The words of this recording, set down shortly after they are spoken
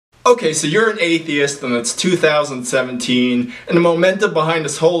Okay, so you're an atheist and it's 2017 and the momentum behind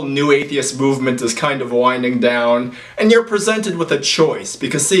this whole new atheist movement is kind of winding down, and you're presented with a choice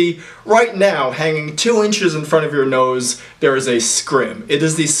because see, right now, hanging 2 inches in front of your nose, there is a scrim. It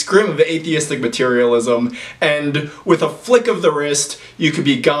is the scrim of atheistic materialism, and with a flick of the wrist, you could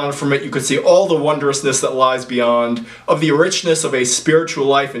be gone from it. You could see all the wondrousness that lies beyond, of the richness of a spiritual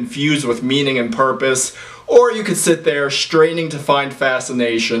life infused with meaning and purpose, or you could sit there straining to find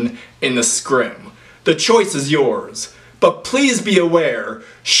fascination in the scrim. The choice is yours. But please be aware,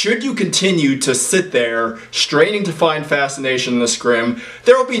 should you continue to sit there straining to find fascination in the scrim,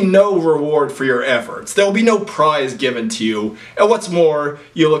 there will be no reward for your efforts. There will be no prize given to you, and what's more,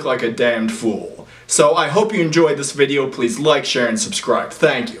 you look like a damned fool. So I hope you enjoyed this video. Please like, share, and subscribe.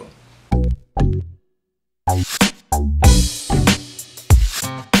 Thank you.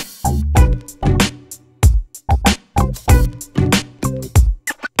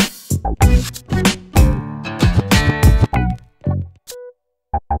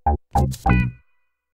 Thank you.